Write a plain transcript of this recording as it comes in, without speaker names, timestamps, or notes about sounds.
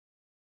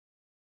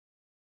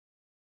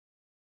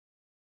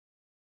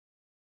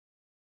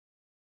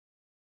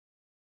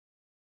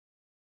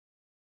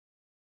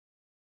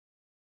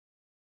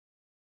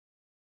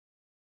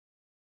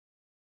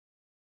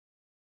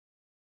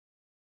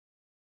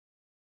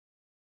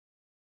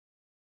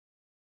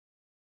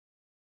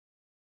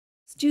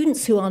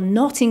Students who are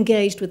not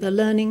engaged with their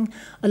learning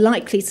are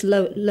likely to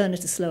learn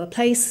at a slower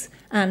pace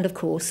and, of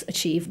course,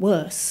 achieve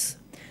worse.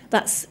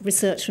 That's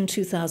research from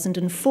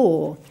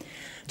 2004.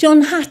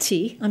 John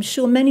Hattie, I'm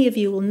sure many of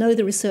you will know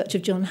the research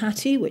of John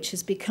Hattie, which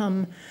has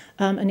become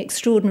an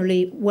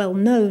extraordinarily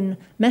well-known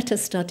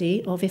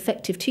meta-study of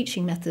effective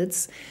teaching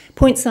methods,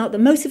 points out that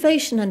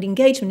motivation and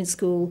engagement in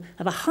school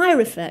have a higher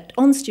effect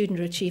on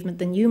student achievement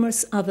than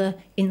numerous other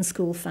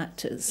in-school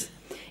factors.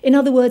 In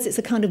other words, it's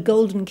a kind of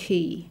golden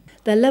key.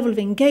 Their level of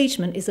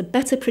engagement is a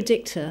better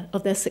predictor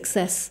of their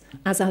success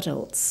as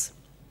adults.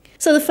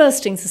 So the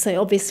first thing to say,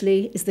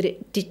 obviously, is that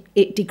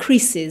it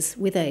decreases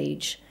with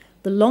age.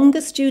 The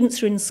longer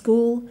students are in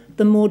school,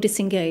 the more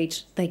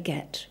disengaged they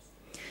get.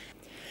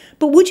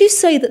 But would you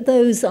say that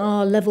those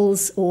are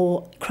levels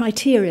or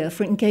criteria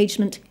for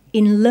engagement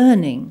in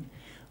learning?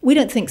 We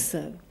don't think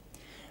so.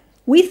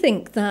 We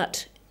think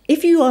that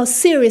if you are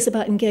serious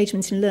about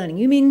engagement in learning,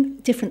 you mean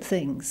different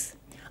things.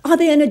 Are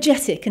they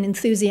energetic and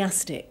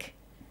enthusiastic?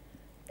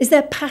 Is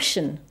there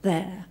passion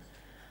there?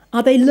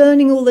 Are they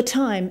learning all the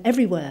time,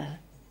 everywhere?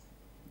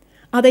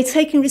 Are they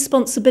taking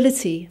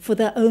responsibility for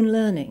their own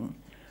learning?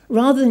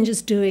 Rather than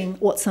just doing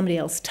what somebody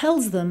else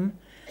tells them,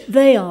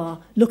 they are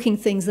looking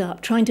things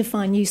up, trying to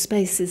find new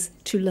spaces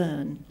to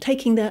learn,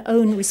 taking their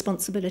own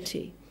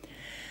responsibility,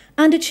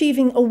 and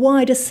achieving a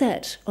wider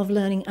set of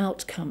learning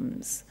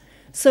outcomes.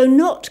 So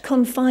not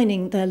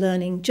confining their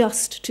learning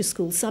just to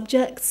school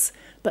subjects,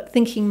 but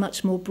thinking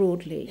much more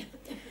broadly.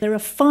 There are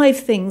 5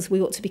 things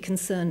we ought to be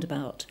concerned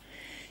about.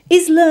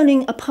 Is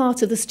learning a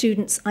part of the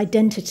student's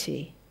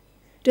identity?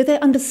 Do they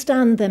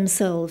understand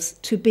themselves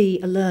to be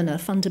a learner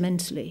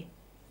fundamentally?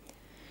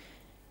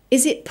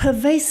 Is it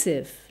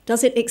pervasive?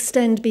 Does it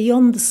extend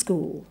beyond the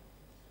school?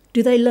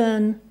 Do they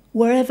learn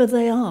wherever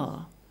they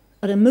are?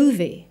 At a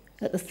movie,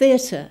 at the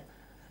theatre,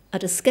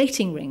 at a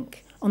skating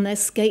rink, on their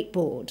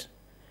skateboard?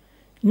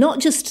 Not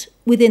just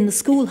within the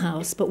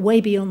schoolhouse, but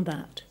way beyond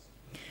that.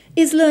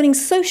 Is learning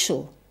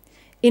social,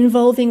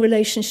 involving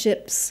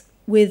relationships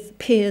with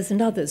peers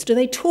and others? Do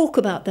they talk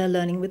about their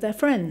learning with their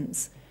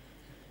friends?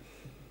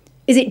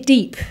 Is it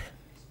deep?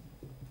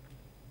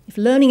 If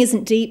learning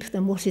isn't deep,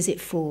 then what is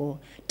it for?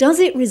 Does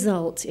it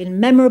result in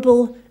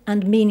memorable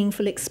and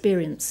meaningful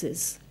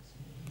experiences?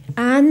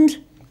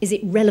 And is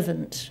it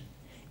relevant?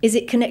 Is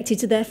it connected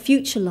to their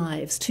future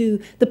lives,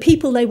 to the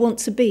people they want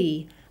to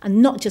be,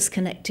 and not just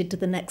connected to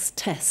the next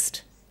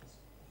test?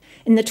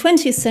 In the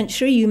 20th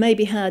century, you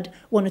maybe had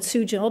 1 or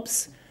 2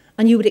 jobs,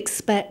 and you would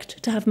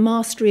expect to have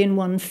mastery in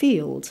one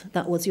field.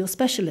 That was your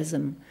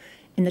specialism.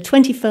 In the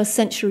 21st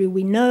century,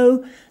 we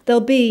know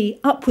there'll be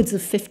upwards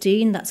of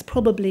 15. That's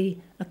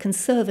probably a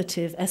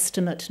conservative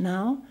estimate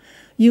now.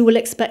 You will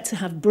expect to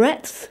have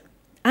breadth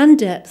and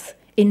depth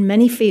in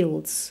many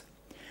fields.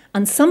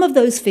 And some of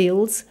those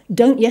fields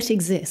don't yet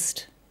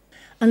exist.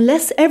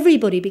 Unless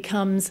everybody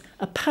becomes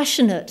a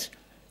passionate,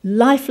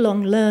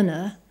 lifelong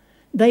learner,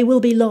 they will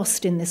be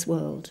lost in this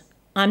world.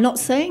 I'm not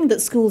saying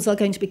that schools are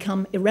going to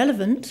become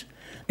irrelevant,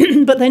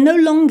 but they no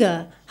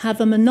longer have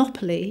a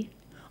monopoly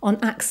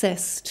on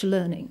access to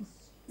learning.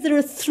 There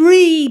are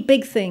 3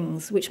 big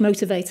things which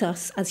motivate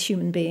us as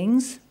human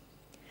beings.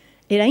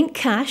 It ain't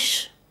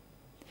cash,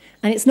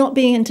 and it's not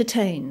being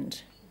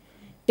entertained.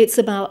 It's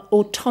about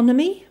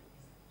autonomy,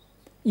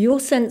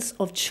 your sense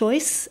of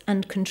choice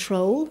and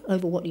control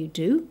over what you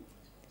do.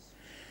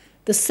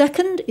 The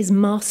second is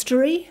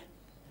mastery,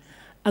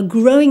 a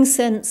growing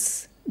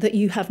sense that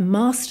you have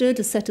mastered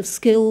a set of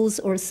skills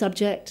or a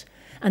subject,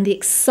 and the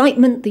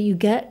excitement that you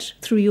get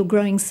through your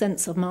growing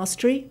sense of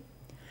mastery.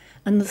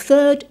 And the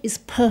third is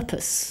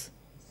purpose,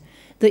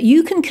 that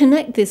you can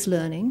connect this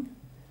learning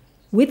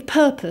with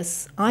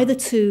purpose either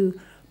to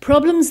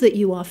problems that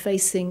you are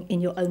facing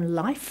in your own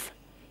life,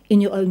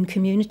 in your own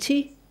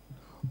community,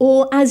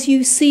 or as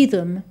you see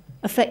them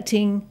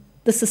affecting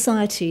the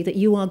society that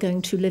you are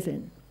going to live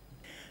in.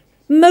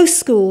 Most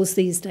schools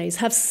these days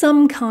have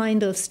some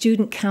kind of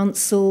student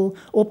council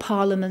or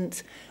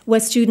parliament where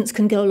students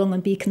can go along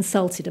and be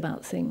consulted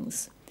about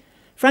things.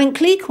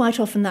 Frankly, quite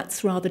often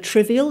that's rather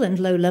trivial and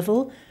low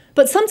level,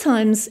 but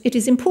sometimes it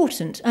is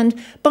important.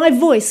 And by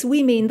voice,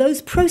 we mean those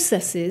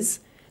processes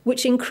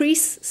which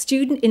increase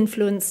student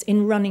influence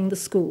in running the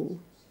school.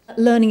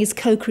 Learning is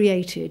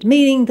co-created,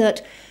 meaning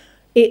that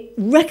it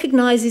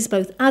recognises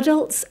both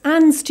adults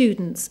and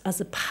students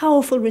as a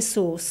powerful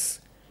resource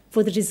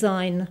for the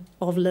design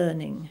of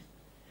learning.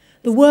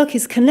 The work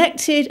is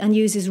connected and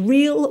uses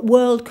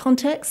real-world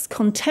context,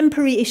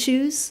 contemporary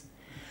issues,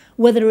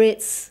 whether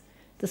it's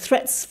the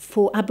threats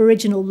for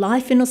Aboriginal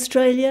life in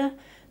Australia,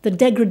 the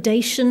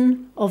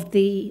degradation of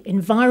the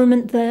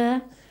environment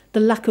there, the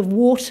lack of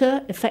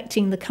water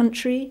affecting the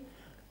country,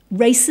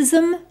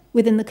 racism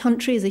within the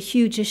country is a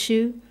huge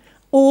issue,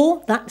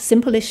 or that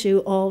simple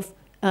issue of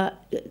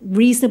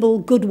reasonable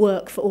good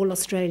work for all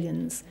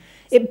Australians.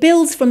 It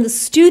builds from the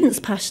students'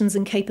 passions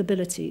and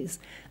capabilities,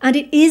 and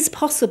it is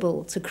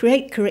possible to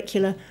create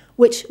curricula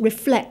which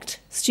reflect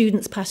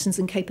students' passions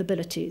and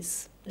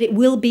capabilities. It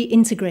will be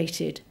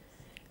integrated.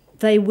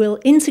 They will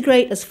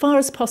integrate as far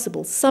as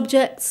possible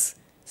subjects,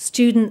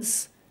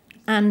 students,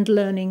 and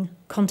learning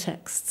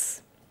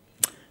contexts.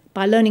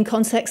 By learning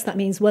context, that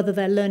means whether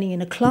they're learning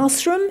in a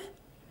classroom,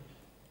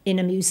 in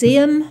a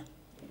museum,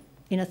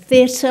 in a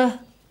theatre,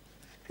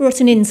 or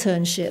at an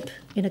internship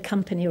in a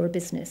company or a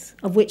business,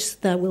 of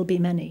which there will be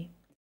many.